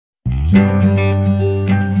Hi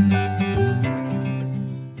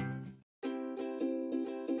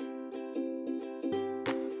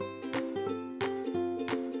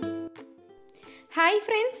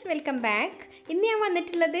friends, welcome back. ഇന്ന് ഞാൻ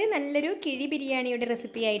വന്നിട്ടുള്ളത് നല്ലൊരു കിഴി ബിരിയാണിയുടെ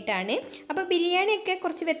റെസിപ്പി ആയിട്ടാണ്. അപ്പോൾ ബിരിയാണിയൊക്കെ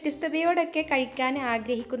കുറച്ച് വ്യത്യസ്തതയോടൊക്കെ കഴിക്കാൻ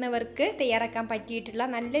ആഗ്രഹിക്കുന്നവർക്ക് തയ്യാറാക്കാൻ പറ്റിയിട്ടുള്ള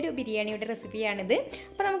നല്ലൊരു ബിരിയാണിയുടെ റെസിപ്പിയാണിത്.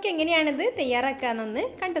 അപ്പോൾ നമുക്ക് എങ്ങനെയാണിത് തയ്യാറാക്കാമെന്നൊന്ന്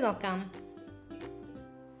കണ്ടു നോക്കാം.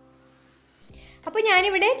 അപ്പോൾ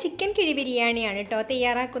ഞാനിവിടെ ചിക്കൻ കിഴി ബിരിയാണിയാണ് കേട്ടോ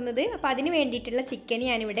തയ്യാറാക്കുന്നത്. അപ്പോൾ അതിന് വേണ്ടിയിട്ടുള്ള ചിക്കൻ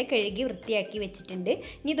ഞാനിവിടെ കഴുകി വൃത്തിയാക്കി വെച്ചിട്ടുണ്ട്.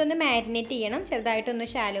 ഇനി ഇതൊന്ന് മാരിനേറ്റ് ചെയ്യണം, ചെറുതായിട്ടൊന്ന്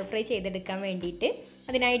ഷാലോ ഫ്രൈ ചെയ്തെടുക്കാൻ വേണ്ടിയിട്ട്.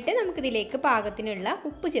 അതിനായിട്ട് നമുക്കിതിലേക്ക് പാകത്തിനുള്ള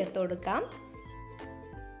ഉപ്പ് ചേർത്ത് കൊടുക്കാം.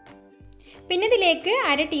 പിന്നെ ഇതിലേക്ക്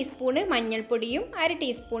 1/2 ടീസ്പൂണ് മഞ്ഞൾപ്പൊടിയും 1/2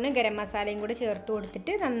 ടീസ്പൂണ് ഗരം മസാലയും കൂടെ ചേർത്ത്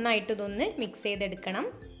കൊടുത്തിട്ട് നന്നായിട്ട് ഇതൊന്ന് മിക്സ് ചെയ്തെടുക്കണം.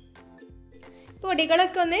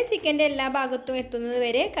 പൊടികളൊക്കെ ഒന്ന് ചിക്കൻ്റെ എല്ലാ ഭാഗത്തും എത്തുന്നത്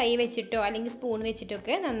വരെ കൈ വെച്ചിട്ടോ അല്ലെങ്കിൽ സ്പൂൺ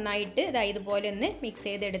വെച്ചിട്ടൊക്കെ നന്നായിട്ട് ഇതുപോലെ ഒന്ന് മിക്സ്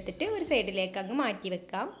ചെയ്തെടുത്തിട്ട് ഒരു സൈഡിലേക്ക് അങ്ങ് മാറ്റി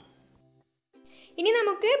വെക്കാം. ഇനി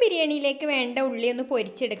നമുക്ക് ബിരിയാണിയിലേക്ക് വേണ്ട ഉള്ളി ഒന്ന്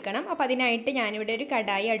പൊരിച്ചെടുക്കണം. അപ്പോൾ അതിനായിട്ട് ഞാനിവിടെ ഒരു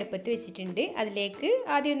കടായി അടുപ്പത്ത് വെച്ചിട്ടുണ്ട്. അതിലേക്ക്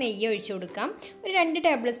ആദ്യം നെയ്യ് ഒഴിച്ചു കൊടുക്കാം. ഒരു 2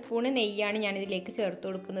 ടേബിൾ സ്പൂൺ നെയ്യാണ് ഞാനിതിലേക്ക് ചേർത്ത്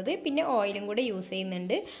കൊടുക്കുന്നത്. പിന്നെ ഓയിലും കൂടെ യൂസ്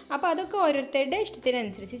ചെയ്യുന്നുണ്ട്. അപ്പോൾ അതൊക്കെ ഓരോരുത്തരുടെ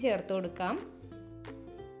ഇഷ്ടത്തിനനുസരിച്ച് ചേർത്ത് കൊടുക്കാം.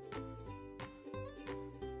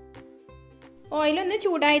 ഓയിലൊന്ന്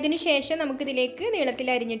ചൂടായതിനു ശേഷം നമുക്കിതിലേക്ക് നീളത്തിൽ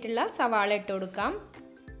അരിഞ്ഞിട്ടുള്ള സവാള ഇട്ട് കൊടുക്കാം.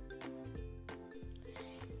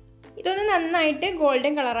 ഇതൊന്ന് നന്നായിട്ട്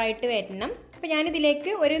ഗോൾഡൻ കളറായിട്ട് വരണം. അപ്പോൾ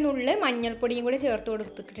ഞാനിതിലേക്ക് ഒരു നുള്ള് മഞ്ഞൾപ്പൊടിയും കൂടി ചേർത്ത്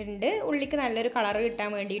കൊടുത്തിട്ടുണ്ട്, ഉള്ളിക്ക് നല്ലൊരു കളർ കിട്ടാൻ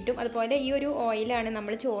വേണ്ടിയിട്ടും. അതുപോലെ ഈ ഒരു ഓയിലാണ്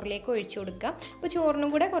നമ്മൾ ചോറിലേക്ക് ഒഴിച്ചു കൊടുക്കുക. അപ്പോൾ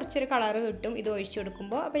ചോറിനും കൂടെ കുറച്ചൊരു കളർ കിട്ടും ഇത് ഒഴിച്ചു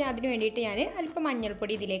കൊടുക്കുമ്പോൾ. അപ്പോൾ അതിന് വേണ്ടിയിട്ട് ഞാൻ അല്പം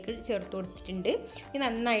മഞ്ഞൾപ്പൊടി ഇതിലേക്ക് ചേർത്ത് കൊടുത്തിട്ടുണ്ട്. ഇത്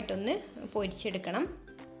നന്നായിട്ടൊന്ന് പൊരിച്ചെടുക്കണം.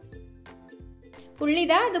 ഉള്ളി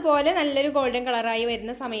അതുപോലെ നല്ലൊരു ഗോൾഡൻ കളറായി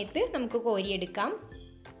വരുന്ന സമയത്ത് നമുക്ക് കോരിയെടുക്കാം.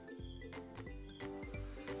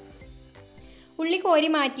 ഉള്ളി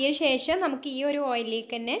കോരി മാറ്റിയ ശേഷം നമുക്ക് ഈ ഒരു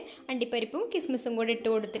ഓയിലിലേക്ക് തന്നെ അണ്ടിപ്പരിപ്പും കിസ്മിസും കൂടി ഇട്ട്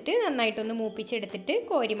കൊടുത്തിട്ട് നന്നായിട്ടൊന്ന് മൂപ്പിച്ചെടുത്തിട്ട്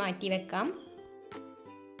കോരി മാറ്റി വെക്കാം.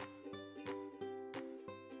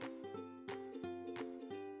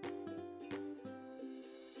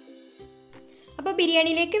 അപ്പോൾ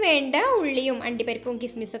ബിരിയാണിയിലേക്ക് വേണ്ട ഉള്ളിയും അണ്ടിപ്പരിപ്പും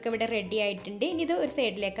കിസ്മിസൊക്കെ ഇവിടെ റെഡി ആയിട്ടുണ്ട്. ഇനി ഇത് ഒരു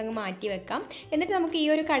സൈഡിലേക്ക് അങ്ങ് മാറ്റി വെക്കാം. എന്നിട്ട് നമുക്ക് ഈ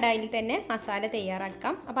ഒരു കടായിൽ തന്നെ മസാല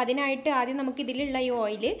തയ്യാറാക്കാം. അപ്പോൾ അതിനായിട്ട് ആദ്യം നമുക്ക് ഇതിലുള്ള ഈ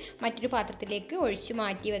ഓയിൽ മറ്റൊരു പാത്രത്തിലേക്ക് ഒഴിച്ച്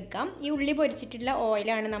മാറ്റി വെക്കാം. ഈ ഉള്ളി പൊരിച്ചിട്ടുള്ള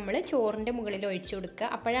ഓയിലാണ് നമ്മൾ ചോറിൻ്റെ മുകളിൽ ഒഴിച്ചു കൊടുക്കുക.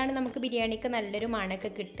 അപ്പോഴാണ് നമുക്ക് ബിരിയാണിക്ക് നല്ലൊരു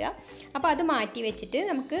മണമൊക്കെ കിട്ടുക. അപ്പോൾ അത് മാറ്റി വെച്ചിട്ട്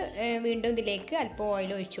നമുക്ക് വീണ്ടും ഇതിലേക്ക് അല്പം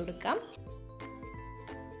ഓയിൽ ഒഴിച്ചു കൊടുക്കാം.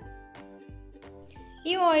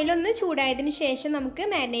 ഈ ഓയിലൊന്ന് ചൂടായതിന് ശേഷം നമുക്ക്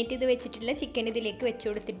മാരിനേറ്റ് ചെയ്ത് വെച്ചിട്ടുള്ള ചിക്കൻ ഇതിലേക്ക് വെച്ച്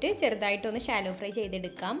കൊടുത്തിട്ട് ചെറുതായിട്ടൊന്ന് ഷാലോ ഫ്രൈ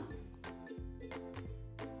ചെയ്തെടുക്കാം.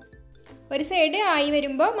 ഒരു സൈഡ് ആയി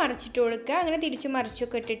വരുമ്പോൾ മറിച്ചിട്ട് കൊടുക്കുക. അങ്ങനെ തിരിച്ചും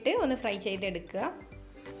മറിച്ചൊക്കെ ഇട്ടിട്ട് ഒന്ന് ഫ്രൈ ചെയ്തെടുക്കുക.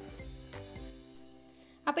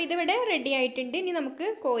 അപ്പോൾ ഇതിവിടെ റെഡി ആയിട്ടുണ്ട്. ഇനി നമുക്ക്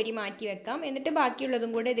കോരി മാറ്റി വെക്കാം. എന്നിട്ട്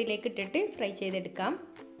ബാക്കിയുള്ളതും കൂടെ ഇതിലേക്ക് ഇട്ടിട്ട് ഫ്രൈ ചെയ്തെടുക്കാം.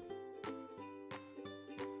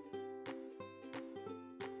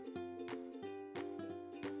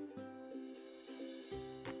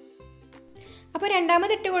 അപ്പോൾ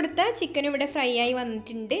രണ്ടാമത് ഇട്ട് കൊടുത്ത ചിക്കനും ഇവിടെ ഫ്രൈ ആയി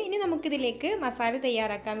വന്നിട്ടുണ്ട്. ഇനി നമുക്കിതിലേക്ക് മസാല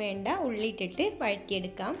തയ്യാറാക്കാൻ വേണ്ട ഉള്ളി ഇട്ടിട്ട്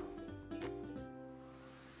വഴറ്റിയെടുക്കാം.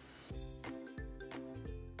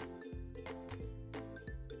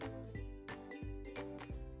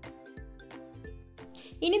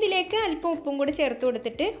 ഇനി ഇതിലേക്ക് അല്പം ഉപ്പും കൂടി ചേർത്ത്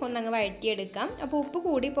കൊടുത്തിട്ട് ഒന്നങ്ങ് വഴറ്റിയെടുക്കാം. അപ്പോൾ ഉപ്പ്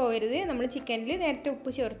കൂടി പോകരുത്. നമ്മൾ ചിക്കനിൽ നേരത്തെ ഉപ്പ്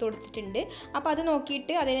ചേർത്ത് കൊടുത്തിട്ടുണ്ട്. അപ്പോൾ അത്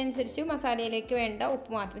നോക്കിയിട്ട് അതിനനുസരിച്ച് മസാലയിലേക്ക് വേണ്ട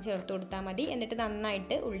ഉപ്പ് മാത്രം ചേർത്ത് കൊടുത്താൽ മതി. എന്നിട്ട്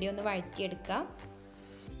നന്നായിട്ട് ഉള്ളി ഒന്ന് വഴറ്റിയെടുക്കുക.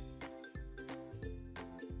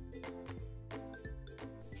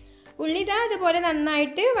 ഉള്ളി അതുപോലെ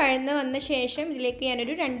നന്നായിട്ട് വഴന്ന് വന്ന ശേഷം ഇതിലേക്ക്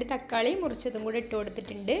ഞാനൊരു 2 തക്കാളി മുറിച്ചതും കൂടെ ഇട്ട്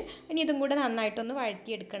കൊടുത്തിട്ടുണ്ട്. ഇനി ഇതും കൂടെ നന്നായിട്ടൊന്ന്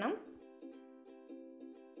വഴറ്റിയെടുക്കണം.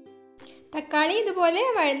 തക്കാളി ഇതുപോലെ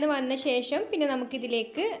വഴന്ന് വന്ന ശേഷം പിന്നെ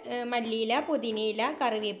നമുക്കിതിലേക്ക് മല്ലിയില, പുതിനയില,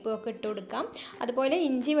 കറിവേപ്പ് ഒക്കെ ഇട്ട് കൊടുക്കാം. അതുപോലെ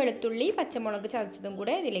ഇഞ്ചി, വെളുത്തുള്ളി, പച്ചമുളക് ചതച്ചതും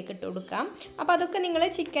കൂടെ ഇതിലേക്ക് ഇട്ട് കൊടുക്കാം. അപ്പോൾ അതൊക്കെ നിങ്ങൾ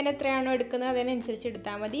ചിക്കൻ എത്രയാണോ എടുക്കുന്നത് അതിനനുസരിച്ച്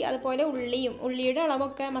എടുത്താൽ മതി. അതുപോലെ ഉള്ളിയുടെ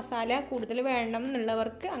അളവൊക്കെ മസാല കൂടുതൽ വേണം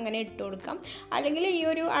എന്നുള്ളവർക്ക് അങ്ങനെ ഇട്ട് കൊടുക്കാം. അല്ലെങ്കിൽ ഈ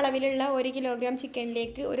ഒരു അളവിലുള്ള 1 കിലോഗ്രാം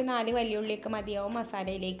ചിക്കനിലേക്ക് ഒരു 4 വലിയ ഉള്ളിയൊക്കെ മതിയാവും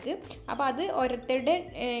മസാലയിലേക്ക്. അപ്പോൾ അത് ഓരോരുത്തരുടെ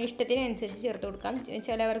ഇഷ്ടത്തിനനുസരിച്ച് ചേർത്ത് കൊടുക്കാം.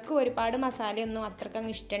 ചിലവർക്ക് ഒരുപാട് മസാലയൊന്നും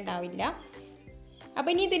അത്രക്കങ്ങ് ഇഷ്ടമുണ്ടാവില്ല. അപ്പോൾ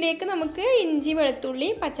ഇനി ഇതിലേക്ക് നമുക്ക് ഇഞ്ചി, വെളുത്തുള്ളി,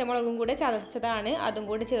 പച്ചമുളകും കൂടെ ചതച്ചതാണ് അതും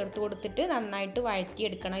കൂടെ ചേർത്ത് കൊടുത്തിട്ട് നന്നായിട്ട്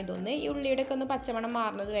വഴറ്റിയെടുക്കണം. ഇതൊന്ന് ഈ ഉള്ളിയുടെയൊക്കെ ഒന്ന് പച്ചമണം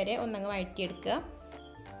മാറുന്നത് വരെ ഒന്നങ്ങ് വഴറ്റിയെടുക്കുക.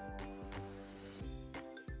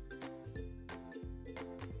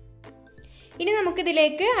 ഇനി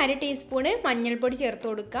നമുക്കിതിലേക്ക് 1/2 ടീസ്പൂണ് മഞ്ഞൾപ്പൊടി ചേർത്ത്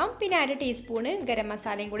കൊടുക്കാം. പിന്നെ 1/2 ടീസ്പൂണ് ഗരം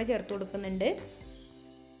മസാലയും കൂടെ ചേർത്ത് കൊടുക്കുന്നുണ്ട്.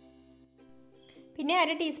 പിന്നെ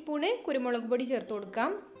 1/2 ടീസ്പൂണ് കുരുമുളക് പൊടി ചേർത്ത്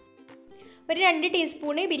കൊടുക്കാം. ഒരു 2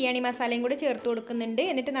 ടീസ്പൂൺ ബിരിയാണി മസാലയും കൂടെ ചേർത്ത് കൊടുക്കുന്നുണ്ട്.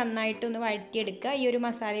 എന്നിട്ട് നന്നായിട്ടൊന്ന് വഴറ്റിയെടുക്കുക, ഈ ഒരു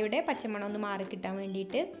മസാലയുടെ പച്ചമണം ഒന്ന് മാറി കിട്ടാൻ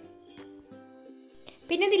വേണ്ടിയിട്ട്.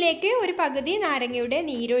 പിന്നെ ഇതിലേക്ക് ഒരു പകുതി നാരങ്ങയുടെ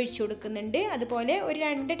നീര് ഒഴിച്ചു കൊടുക്കുന്നുണ്ട്. അതുപോലെ ഒരു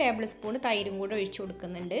 2 ടേബിൾ സ്പൂൺ തൈരും കൂടെ ഒഴിച്ചു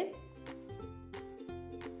കൊടുക്കുന്നുണ്ട്.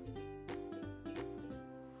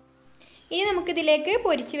 ഇനി നമുക്കിതിലേക്ക്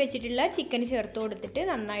പൊരിച്ച് വെച്ചിട്ടുള്ള ചിക്കൻ ചേർത്ത് കൊടുത്തിട്ട്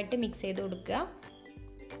നന്നായിട്ട് മിക്സ് ചെയ്ത് കൊടുക്കുക.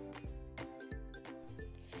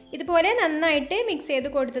 ഇതുപോലെ നന്നായിട്ട് മിക്സ് ചെയ്ത്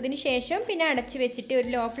കൊടുത്തതിന് ശേഷം പിന്നെ അടച്ചു വെച്ചിട്ട് ഒരു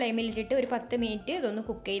ലോ ഫ്ലെയിമിൽ ഇട്ടിട്ട് ഒരു 10 മിനിറ്റ് ഇതൊന്ന്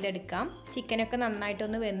കുക്ക് ചെയ്തെടുക്കാം, ചിക്കനൊക്കെ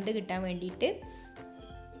നന്നായിട്ടൊന്ന് വെന്ത് കിട്ടാൻ വേണ്ടിയിട്ട്.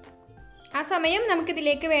 ആ സമയം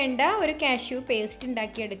നമുക്കിതിലേക്ക് വേണ്ട ഒരു കാഷ്യൂ പേസ്റ്റ്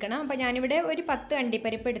ഉണ്ടാക്കിയെടുക്കണം. അപ്പോൾ ഞാനിവിടെ ഒരു 10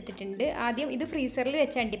 അണ്ടിപ്പരിപ്പ് എടുത്തിട്ടുണ്ട്. ആദ്യം ഇത് ഫ്രീസറിൽ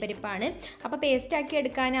വെച്ച അണ്ടിപ്പരിപ്പാണ്. അപ്പോൾ പേസ്റ്റ് ആക്കി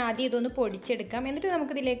എടുക്കാൻ ആദ്യം ഇതൊന്ന് പൊടിച്ചെടുക്കാം. എന്നിട്ട്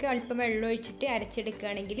നമുക്കിതിലേക്ക് അല്പം വെള്ളം ഒഴിച്ചിട്ട്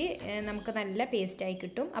അരച്ചെടുക്കുകയാണെങ്കിൽ നമുക്ക് നല്ല പേസ്റ്റായി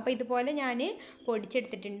കിട്ടും. അപ്പോൾ ഇതുപോലെ ഞാൻ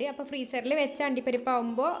പൊടിച്ചെടുത്തിട്ടുണ്ട്. അപ്പോൾ ഫ്രീസറിൽ വെച്ച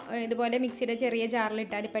അണ്ടിപ്പരിപ്പാകുമ്പോൾ ഇതുപോലെ മിക്സിയുടെ ചെറിയ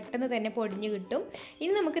ജാറിലിട്ടാൽ പെട്ടെന്ന് തന്നെ പൊടിഞ്ഞ് കിട്ടും.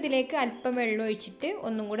 ഇനി നമുക്കിതിലേക്ക് അല്പം വെള്ളം ഒഴിച്ചിട്ട്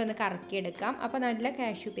ഒന്നും കൂടെ ഒന്ന് കറക്കിയെടുക്കാം. അപ്പോൾ നല്ല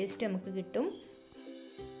കാഷ്യൂ പേസ്റ്റ് നമുക്ക് കിട്ടും.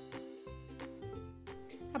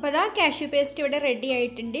 അപ്പോൾ അതാ കാഷ്യൂ പേസ്റ്റ് ഇവിടെ റെഡി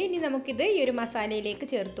ആയിട്ടുണ്ട്. ഇനി നമുക്കിത് ഈ ഒരു മസാലയിലേക്ക്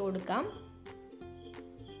ചേർത്ത് കൊടുക്കാം.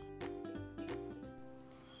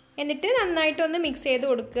 എന്നിട്ട് നന്നായിട്ടൊന്ന് മിക്സ് ചെയ്ത്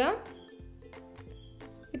കൊടുക്കുക.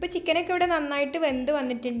 ഇപ്പോൾ ചിക്കനൊക്കെ ഇവിടെ നന്നായിട്ട് വെന്ത്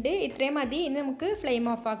വന്നിട്ടുണ്ട്. ഇത്രയും മതി. ഇനി നമുക്ക് ഫ്ലെയിം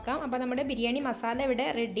ഓഫ് ആക്കാം. അപ്പോൾ നമ്മുടെ ബിരിയാണി മസാല ഇവിടെ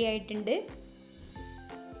റെഡി ആയിട്ടുണ്ട്.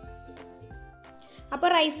 അപ്പോൾ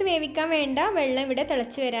റൈസ് വേവിക്കാൻ വേണ്ട വെള്ളം ഇവിടെ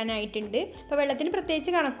തിളച്ച് വരാനായിട്ടുണ്ട്. അപ്പോൾ വെള്ളത്തിന്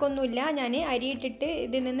പ്രത്യേകിച്ച് കണക്കൊന്നുമില്ല, ഞാൻ അരി ഇട്ടിട്ട്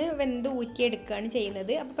ഇതിൽ നിന്ന് വെന്ത് ഊറ്റിയെടുക്കുകയാണ്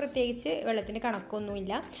ചെയ്യുന്നത്. അപ്പോൾ പ്രത്യേകിച്ച് വെള്ളത്തിന്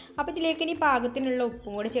കണക്കൊന്നുമില്ല. അപ്പോൾ ഇതിലേക്ക് ഇനി പാകത്തിനുള്ള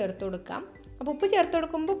ഉപ്പും കൂടെ ചേർത്ത് കൊടുക്കാം. അപ്പോൾ ഉപ്പ് ചേർത്ത്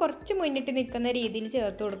കൊടുക്കുമ്പോൾ കുറച്ച് മുന്നിട്ട് നിൽക്കുന്ന രീതിയിൽ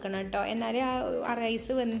ചേർത്ത് കൊടുക്കണം കേട്ടോ, എന്നാലേ ആ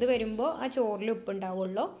റൈസ് വെന്ത് വരുമ്പോൾ ആ ചോറിൽ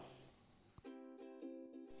ഉപ്പുണ്ടാവുള്ളൂ.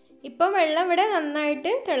 ഇപ്പോൾ വെള്ളം ഇവിടെ നന്നായിട്ട്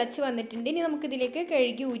തിളച്ച് വന്നിട്ടുണ്ട്. ഇനി നമുക്കിതിലേക്ക്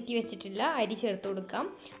കഴുകി ഊറ്റി വെച്ചിട്ടുള്ള അരി ചേർത്ത് കൊടുക്കാം.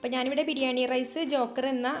 അപ്പോൾ ഞാനിവിടെ ബിരിയാണി റൈസ് ജോക്കർ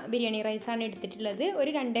എന്ന ബിരിയാണി റൈസാണ് എടുത്തിട്ടുള്ളത്.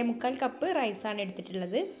 ഒരു 2.25 കപ്പ് റൈസാണ്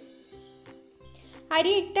എടുത്തിട്ടുള്ളത്.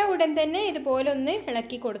 അരി ഇട്ട ഉടൻ തന്നെ ഇതുപോലെ ഒന്ന്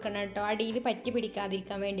ഇളക്കി കൊടുക്കണം കേട്ടോ, അടിയിൽ പറ്റി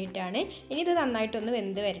പിടിക്കാതിരിക്കാൻ വേണ്ടിയിട്ടാണ്. ഇനി ഇത് നന്നായിട്ടൊന്ന്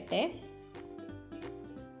വെന്ത് വരട്ടെ.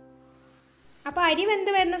 അപ്പോൾ അരി വെന്ത്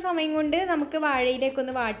വരുന്ന സമയം കൊണ്ട് നമുക്ക്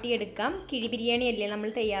വാഴയിലേക്കൊന്ന് വാട്ടിയെടുക്കാം. കിഴി ബിരിയാണി അല്ലേ നമ്മൾ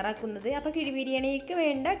തയ്യാറാക്കുന്നത്. അപ്പോൾ കിഴി ബിരിയാണിക്ക്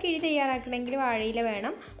വേണ്ട കിഴി തയ്യാറാക്കണമെങ്കിൽ വാഴയില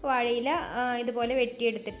വേണം. വാഴയില ഇതുപോലെ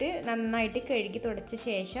വെട്ടിയെടുത്തിട്ട് നന്നായിട്ട് കഴുകി തുടച്ച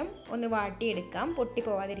ശേഷം ഒന്ന് വാട്ടിയെടുക്കാം, പൊട്ടി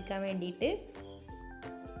പോവാതിരിക്കാൻ വേണ്ടിയിട്ട്.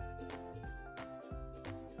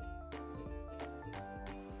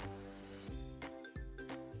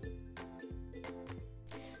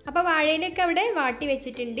 അപ്പോൾ വാഴയിലേക്ക് അവിടെ വാട്ടി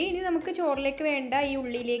വെച്ചിട്ടുണ്ട്. ഇനി നമുക്ക് ചോറിലേക്ക് വേണ്ട ഈ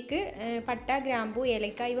ഉള്ളിലേക്ക് പട്ട, ഗ്രാമ്പൂ,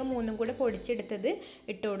 ഏലക്ക ഇവ 3 കൂടെ പൊടിച്ചെടുത്തത്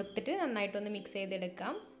ഇട്ട് കൊടുത്തിട്ട് നന്നായിട്ടൊന്ന് മിക്സ്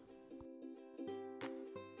ചെയ്തെടുക്കാം.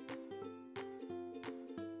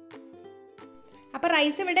 അപ്പോൾ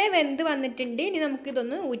റൈസ് ഇവിടെ വെന്ത് വന്നിട്ടുണ്ട്. ഇനി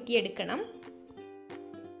നമുക്കിതൊന്ന് ഊറ്റിയെടുക്കണം.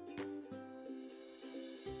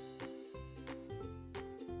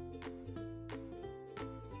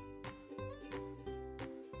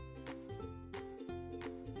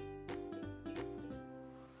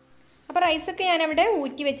 അപ്പോൾ റൈസൊക്കെ ഞാനവിടെ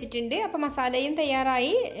ഊറ്റി വെച്ചിട്ടുണ്ട്. അപ്പോൾ മസാലയും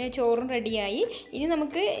തയ്യാറായി, ചോറും റെഡിയായി. ഇനി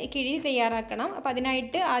നമുക്ക് കിഴി തയ്യാറാക്കണം. അപ്പോൾ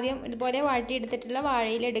അതിനായിട്ട് ആദ്യം ഇതുപോലെ വാട്ടിയെടുത്തിട്ടുള്ള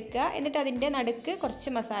വാഴയില എടുക്കുക. എന്നിട്ട് അതിൻ്റെ നടുക്ക്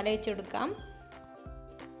കുറച്ച് മസാല വെച്ച് കൊടുക്കാം.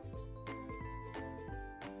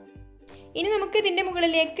 ഇനി നമുക്ക് ഇതിൻ്റെ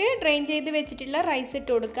മുകളിലേക്ക് ഡ്രെയിൻ ചെയ്ത് വെച്ചിട്ടുള്ള റൈസ്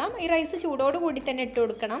ഇട്ട് കൊടുക്കാം. ഈ റൈസ് ചൂടോടുകൂടി തന്നെ ഇട്ട്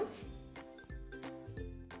കൊടുക്കണം.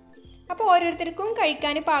 അപ്പോൾ ഓരോരുത്തർക്കും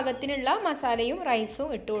കഴിക്കാൻ പാകത്തിനുള്ള മസാലയും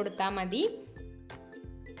റൈസും ഇട്ട് കൊടുത്താൽ മതി.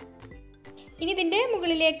 ഇനി ഇതിൻ്റെ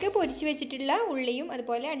മുകളിലേക്ക് പൊരിച്ച് വെച്ചിട്ടുള്ള ഉള്ളിയും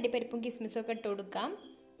അതുപോലെ അണ്ടിപ്പരിപ്പും കിസ്മിസും ഒക്കെ ഇട്ട് കൊടുക്കാം.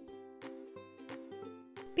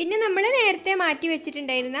 പിന്നെ നമ്മൾ നേരത്തെ മാറ്റി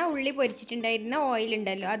വെച്ചിട്ടുണ്ടായിരുന്ന ഉള്ളി പൊരിച്ചിട്ടുണ്ടായിരുന്ന ഓയിൽ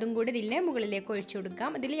ഉണ്ടല്ലോ, അതും കൂടി ഇതിൻ്റെ മുകളിലേക്ക് ഒഴിച്ചു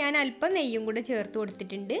കൊടുക്കാം. ഇതിൽ ഞാൻ അല്പം നെയ്യും കൂടെ ചേർത്ത്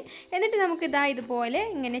കൊടുത്തിട്ടുണ്ട്. എന്നിട്ട് നമുക്കിതാ ഇതുപോലെ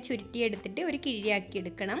ഇങ്ങനെ ചുരുട്ടിയെടുത്തിട്ട് ഒരു കിഴിയാക്കി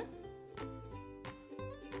എടുക്കണം.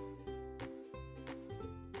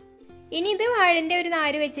 ഇനി ഇത് വാഴൻ്റെ ഒരു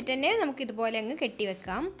നാര് വെച്ചിട്ട് തന്നെ നമുക്കിതുപോലെ അങ്ങ്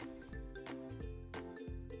കെട്ടിവെക്കാം.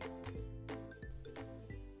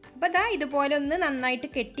 അപ്പോൾ അതാ ഇതുപോലെ ഒന്ന് നന്നായിട്ട്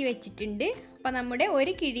കെട്ടി വെച്ചിട്ടുണ്ട്. അപ്പോൾ നമ്മുടെ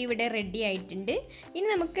ഒരു കിഴി ഇവിടെ റെഡി ആയിട്ടുണ്ട്. ഇനി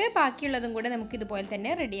നമുക്ക് ബാക്കിയുള്ളതും കൂടെ നമുക്ക് ഇതുപോലെ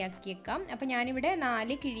തന്നെ റെഡിയാക്കി വെക്കാം. അപ്പോൾ ഞാനിവിടെ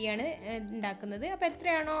 4 കിഴിയാണ് ഉണ്ടാക്കുന്നത്. അപ്പോൾ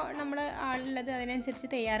എത്രയാണോ നമ്മൾ ആളുള്ളത്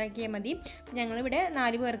അതിനനുസരിച്ച് തയ്യാറാക്കിയാൽ മതി. ഞങ്ങളിവിടെ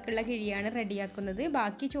 4 പേർക്കുള്ള കിഴിയാണ് റെഡിയാക്കുന്നത്.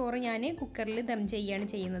 ബാക്കി ചോറ് ഞാൻ കുക്കറിൽ ദം ചെയ്യുകയാണ്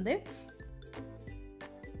ചെയ്യുന്നത്.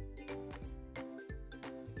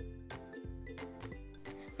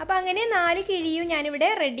 അപ്പോൾ അങ്ങനെ 4 കിഴിയും ഞാനിവിടെ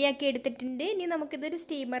റെഡിയാക്കി എടുത്തിട്ടുണ്ട്. ഇനി നമുക്കിതൊരു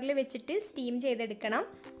സ്റ്റീമറിൽ വെച്ചിട്ട് സ്റ്റീം ചെയ്തെടുക്കണം.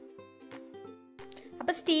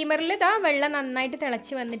 അപ്പോൾ സ്റ്റീമറിൽ ഇതാ വെള്ളം നന്നായിട്ട്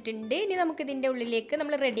തിളച്ച് വന്നിട്ടുണ്ട്. ഇനി നമുക്കിതിൻ്റെ ഉള്ളിലേക്ക്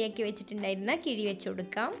നമ്മൾ റെഡിയാക്കി വെച്ചിട്ടുണ്ടായിരുന്ന കിഴി വെച്ച്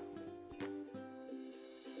കൊടുക്കാം.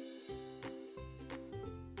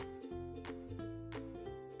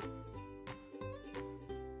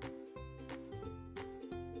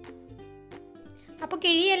 അപ്പോൾ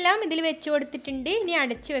കിഴിയെല്ലാം ഇതിൽ വെച്ച് കൊടുത്തിട്ടുണ്ട്. ഇനി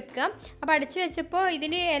അടച്ച് വെക്കാം. അപ്പോൾ അടച്ച് വെച്ചപ്പോൾ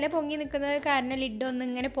ഇതിൽ ഇല പൊങ്ങി നിൽക്കുന്നത് കാരണം ലിഡൊന്നും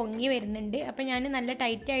ഇങ്ങനെ പൊങ്ങി വരുന്നുണ്ട്. അപ്പോൾ ഞാൻ നല്ല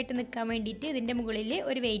ടൈറ്റായിട്ട് നിൽക്കാൻ വേണ്ടിയിട്ട് ഇതിൻ്റെ മുകളിൽ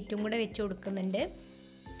ഒരു വെയിറ്റും കൂടെ വെച്ച് കൊടുക്കുന്നുണ്ട്.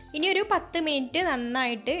 ഇനി ഒരു 10 മിനിറ്റ്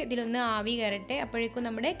നന്നായിട്ട് ഇതിലൊന്ന് ആവി കയറട്ടെ. അപ്പോഴേക്കും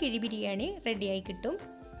നമ്മുടെ കിഴി ബിരിയാണി റെഡിയായി കിട്ടും.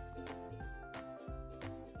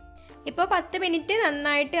 ഇപ്പോൾ 10 മിനിറ്റ്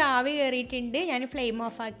നന്നായിട്ട് ആവി കയറിയിട്ടുണ്ട്. ഞാൻ ഫ്ലെയിം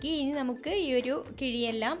ഓഫാക്കി. ഇനി നമുക്ക് ഈ ഒരു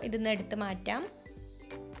കിഴിയെല്ലാം ഇതിൽ നിന്ന് എടുത്ത് മാറ്റാം.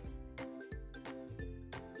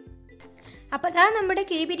 അപ്പോൾ അതാ നമ്മുടെ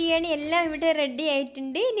കിഴി ബിരിയാണി എല്ലാം ഇവിടെ റെഡി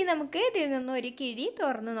ആയിട്ടുണ്ട്. ഇനി നമുക്ക് ഇതിൽ നിന്ന് ഒരു കിഴി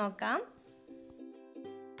തുറന്ന് നോക്കാം.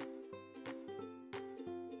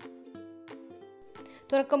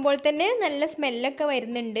 തുറക്കുമ്പോൾ തന്നെ നല്ല സ്മെല്ലൊക്കെ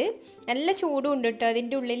വരുന്നുണ്ട്. നല്ല ചൂടും ഉണ്ട് കേട്ടോ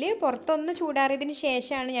അതിൻ്റെ ഉള്ളിൽ. പുറത്തൊന്ന് ചൂടാറിയതിന്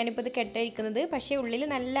ശേഷമാണ് ഞാനിപ്പോൾ ഇത് കെട്ടഴിക്കുന്നത്. പക്ഷേ ഉള്ളിൽ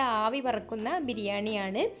നല്ല ആവി പറക്കുന്ന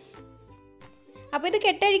ബിരിയാണിയാണ്. അപ്പോൾ ഇത്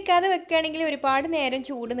കെട്ടഴിക്കാതെ വെക്കുകയാണെങ്കിൽ ഒരുപാട് നേരം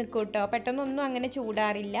ചൂട് നിൽക്കും കേട്ടോ. പെട്ടെന്നൊന്നും അങ്ങനെ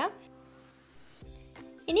ചൂടാറില്ല.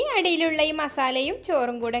 ഇനി അടിയിലുള്ള ഈ മസാലയും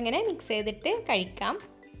ചോറും കൂടെ ഇങ്ങനെ മിക്സ് ചെയ്തിട്ട് കഴിക്കാം.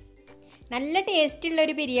 നല്ല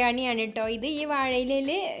ടേസ്റ്റുള്ളൊരു ബിരിയാണിയാണ് കേട്ടോ ഇത്. ഈ വാഴയിലയിൽ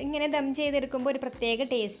ഇങ്ങനെ ദം ചെയ്തെടുക്കുമ്പോൾ ഒരു പ്രത്യേക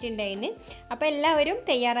ടേസ്റ്റ് ഉണ്ട് അതിന്. അപ്പോൾ എല്ലാവരും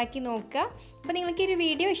തയ്യാറാക്കി നോക്കുക. അപ്പോൾ നിങ്ങൾക്ക് ഈ ഒരു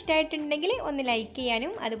വീഡിയോ ഇഷ്ടമായിട്ടുണ്ടെങ്കിൽ ഒന്ന് ലൈക്ക്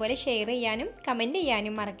ചെയ്യാനും അതുപോലെ ഷെയർ ചെയ്യാനും കമൻറ്റ്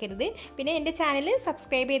ചെയ്യാനും മറക്കരുത്. പിന്നെ എൻ്റെ ചാനൽ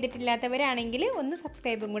സബ്സ്ക്രൈബ് ചെയ്തിട്ടില്ലാത്തവരാണെങ്കിൽ ഒന്ന്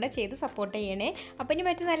സബ്സ്ക്രൈബും കൂടെ ചെയ്ത് സപ്പോർട്ട് ചെയ്യണേ. അപ്പോൾ ഇനി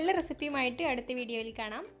മറ്റു നല്ല റെസിപ്പിയുമായിട്ട് അടുത്ത വീഡിയോയിൽ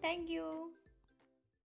കാണാം. താങ്ക്